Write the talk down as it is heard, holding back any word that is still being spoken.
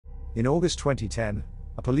In August 2010,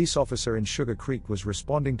 a police officer in Sugar Creek was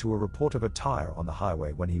responding to a report of a tire on the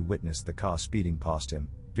highway when he witnessed the car speeding past him,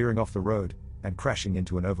 veering off the road, and crashing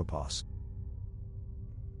into an overpass.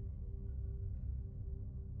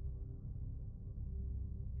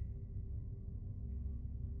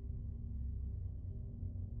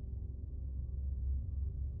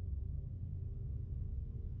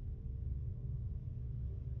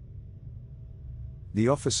 The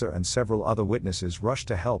officer and several other witnesses rushed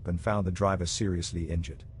to help and found the driver seriously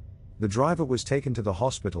injured. The driver was taken to the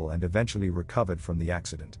hospital and eventually recovered from the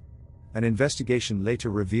accident. An investigation later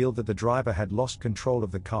revealed that the driver had lost control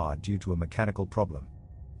of the car due to a mechanical problem.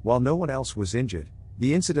 While no one else was injured,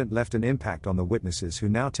 the incident left an impact on the witnesses, who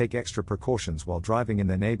now take extra precautions while driving in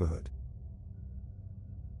their neighborhood.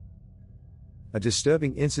 A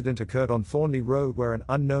disturbing incident occurred on Thornley Road, where an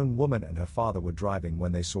unknown woman and her father were driving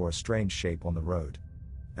when they saw a strange shape on the road.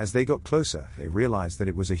 As they got closer, they realized that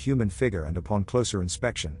it was a human figure, and upon closer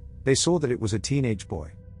inspection, they saw that it was a teenage boy.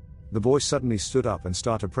 The boy suddenly stood up and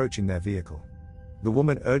started approaching their vehicle. The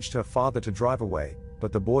woman urged her father to drive away,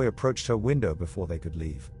 but the boy approached her window before they could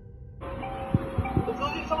leave. There's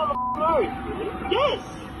literally someone on the road. Yes!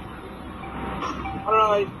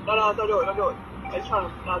 I don't know, no, don't do it. It's trying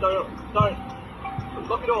to, no, don't.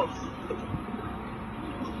 Lock your doors.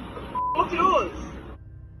 Lock your doors!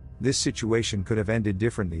 This situation could have ended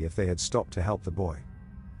differently if they had stopped to help the boy.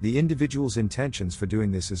 The individual's intentions for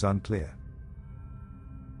doing this is unclear.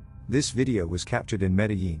 This video was captured in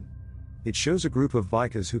Medellin. It shows a group of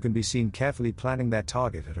bikers who can be seen carefully planning their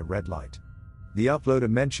target at a red light. The uploader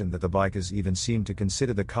mentioned that the bikers even seemed to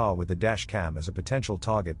consider the car with the dash cam as a potential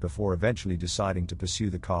target before eventually deciding to pursue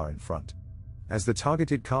the car in front. As the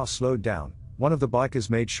targeted car slowed down, one of the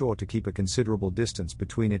bikers made sure to keep a considerable distance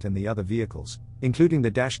between it and the other vehicles, including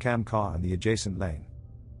the dashcam car and the adjacent lane.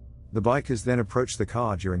 The bikers then approached the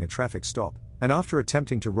car during a traffic stop, and after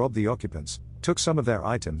attempting to rob the occupants, took some of their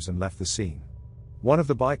items and left the scene. One of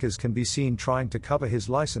the bikers can be seen trying to cover his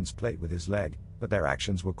license plate with his leg, but their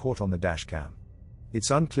actions were caught on the dashcam.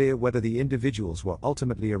 It's unclear whether the individuals were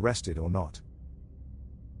ultimately arrested or not.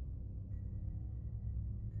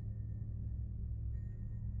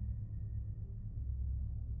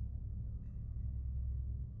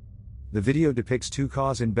 The video depicts two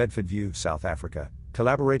cars in Bedfordview, South Africa,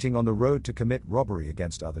 collaborating on the road to commit robbery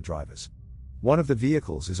against other drivers. One of the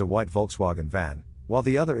vehicles is a white Volkswagen van, while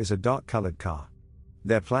the other is a dark-colored car.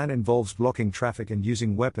 Their plan involves blocking traffic and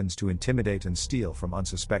using weapons to intimidate and steal from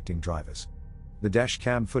unsuspecting drivers. The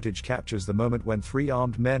dash-cam footage captures the moment when three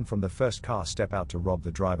armed men from the first car step out to rob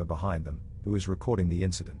the driver behind them, who is recording the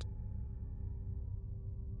incident.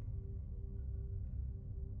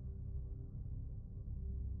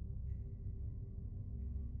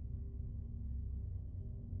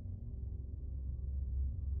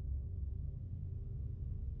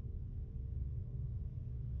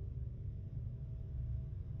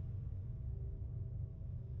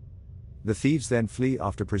 The thieves then flee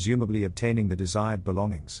after presumably obtaining the desired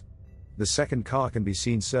belongings. The second car can be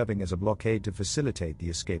seen serving as a blockade to facilitate the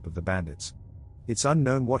escape of the bandits. It's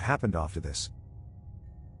unknown what happened after this.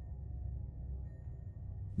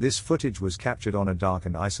 This footage was captured on a dark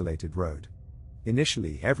and isolated road.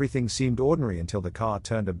 Initially, everything seemed ordinary until the car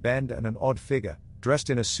turned a bend and an odd figure,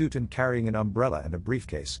 dressed in a suit and carrying an umbrella and a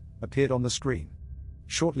briefcase, appeared on the screen.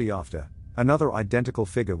 Shortly after, another identical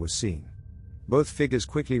figure was seen. Both figures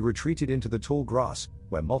quickly retreated into the tall grass,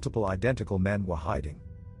 where multiple identical men were hiding.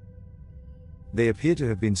 They appeared to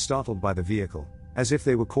have been startled by the vehicle, as if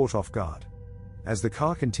they were caught off guard. As the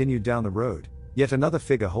car continued down the road, yet another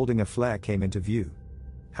figure holding a flare came into view.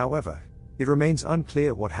 However, it remains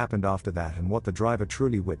unclear what happened after that and what the driver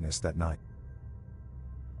truly witnessed that night.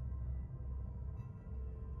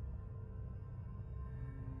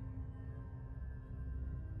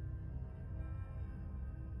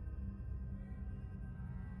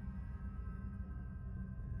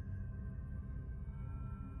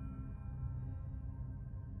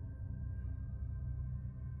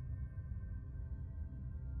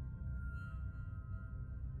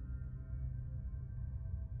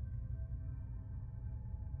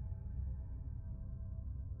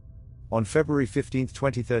 On February 15,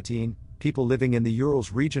 2013, people living in the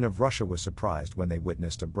Urals region of Russia were surprised when they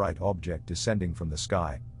witnessed a bright object descending from the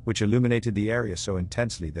sky, which illuminated the area so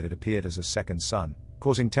intensely that it appeared as a second sun,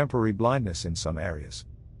 causing temporary blindness in some areas.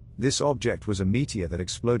 This object was a meteor that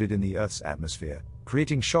exploded in the Earth's atmosphere,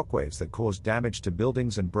 creating shockwaves that caused damage to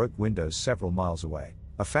buildings and broke windows several miles away.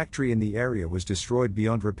 A factory in the area was destroyed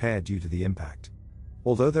beyond repair due to the impact.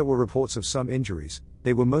 Although there were reports of some injuries,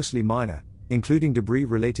 they were mostly minor, including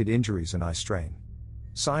debris-related injuries and eye strain.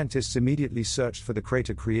 Scientists immediately searched for the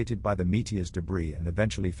crater created by the meteor's debris and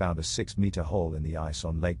eventually found a 6-meter hole in the ice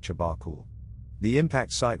on Lake Chabarkul. The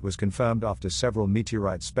impact site was confirmed after several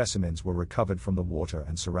meteorite specimens were recovered from the water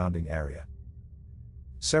and surrounding area.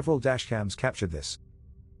 Several dashcams captured this.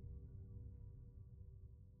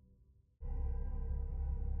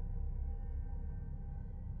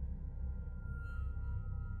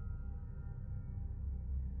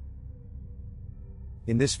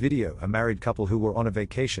 In this video, a married couple who were on a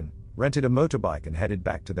vacation, rented a motorbike and headed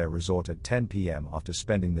back to their resort at 10 p.m. after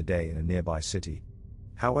spending the day in a nearby city.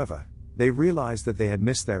 However, they realized that they had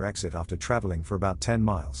missed their exit after traveling for about 10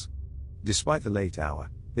 miles. Despite the late hour,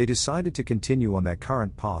 they decided to continue on their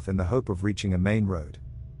current path in the hope of reaching a main road.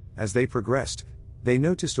 As they progressed, they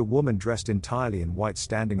noticed a woman dressed entirely in white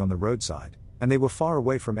standing on the roadside, and they were far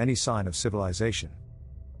away from any sign of civilization.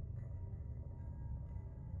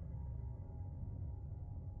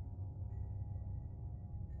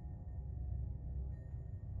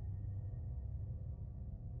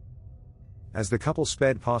 As the couple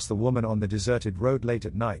sped past the woman on the deserted road late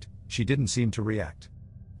at night, she didn't seem to react.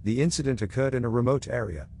 The incident occurred in a remote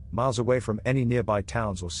area, miles away from any nearby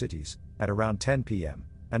towns or cities, at around 10 p.m.,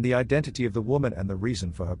 and the identity of the woman and the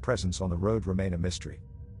reason for her presence on the road remain a mystery.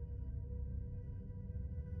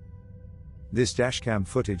 This dashcam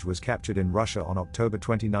footage was captured in Russia on October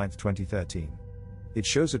 29, 2013. It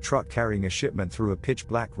shows a truck carrying a shipment through a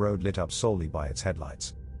pitch-black road lit up solely by its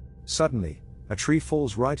headlights. Suddenly, a tree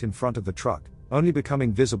falls right in front of the truck, only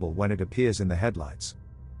becoming visible when it appears in the headlights.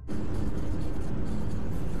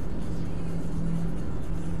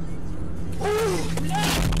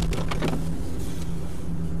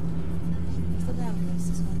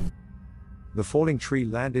 The falling tree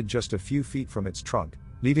landed just a few feet from its trunk,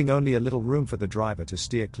 leaving only a little room for the driver to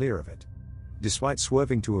steer clear of it. Despite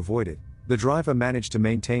swerving to avoid it, the driver managed to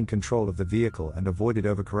maintain control of the vehicle and avoided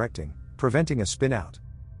overcorrecting, preventing a spin-out.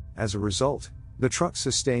 As a result, the truck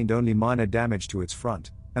sustained only minor damage to its front,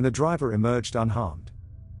 and the driver emerged unharmed.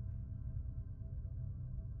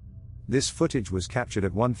 This footage was captured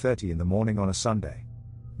at 1:30 in the morning on a Sunday.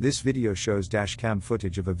 This video shows dashcam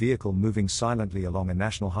footage of a vehicle moving silently along a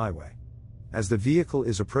national highway. As the vehicle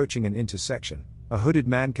is approaching an intersection, a hooded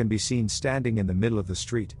man can be seen standing in the middle of the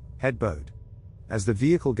street, head bowed. As the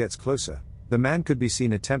vehicle gets closer, the man could be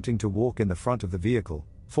seen attempting to walk in the front of the vehicle,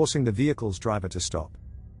 forcing the vehicle's driver to stop.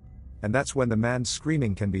 And that's when the man's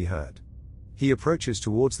screaming can be heard. He approaches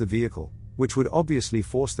towards the vehicle, which would obviously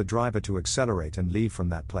force the driver to accelerate and leave from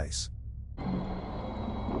that place.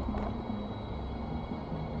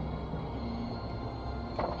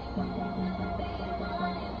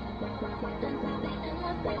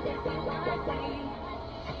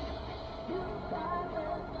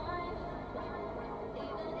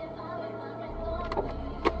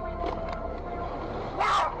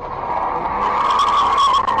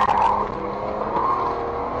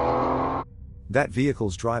 That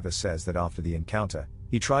vehicle's driver says that after the encounter,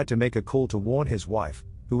 he tried to make a call to warn his wife,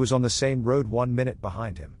 who was on the same road 1 minute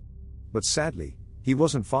behind him. But sadly, he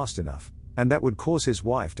wasn't fast enough, and that would cause his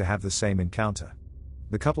wife to have the same encounter.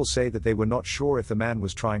 The couple say that they were not sure if the man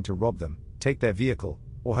was trying to rob them, take their vehicle,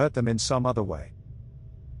 or hurt them in some other way.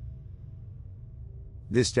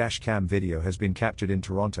 This dashcam video has been captured in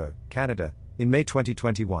Toronto, Canada, in May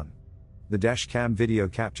 2021. The dashcam video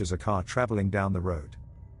captures a car traveling down the road.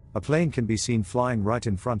 A plane can be seen flying right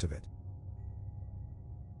in front of it.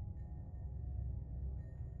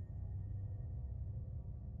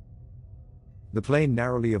 The plane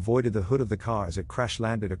narrowly avoided the hood of the car as it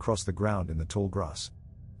crash-landed across the ground in the tall grass.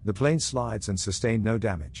 The plane slides and sustained no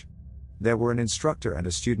damage. There were an instructor and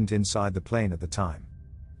a student inside the plane at the time.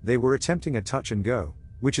 They were attempting a touch and go,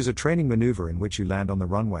 which is a training maneuver in which you land on the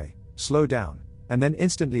runway, slow down, and then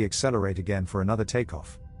instantly accelerate again for another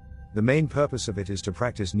takeoff. The main purpose of it is to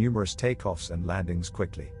practice numerous takeoffs and landings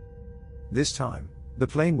quickly. This time, the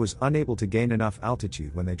plane was unable to gain enough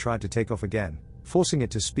altitude when they tried to take off again, forcing it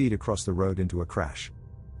to speed across the road into a crash.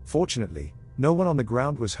 Fortunately, no one on the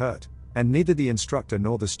ground was hurt, and neither the instructor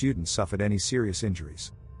nor the student suffered any serious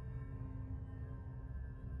injuries.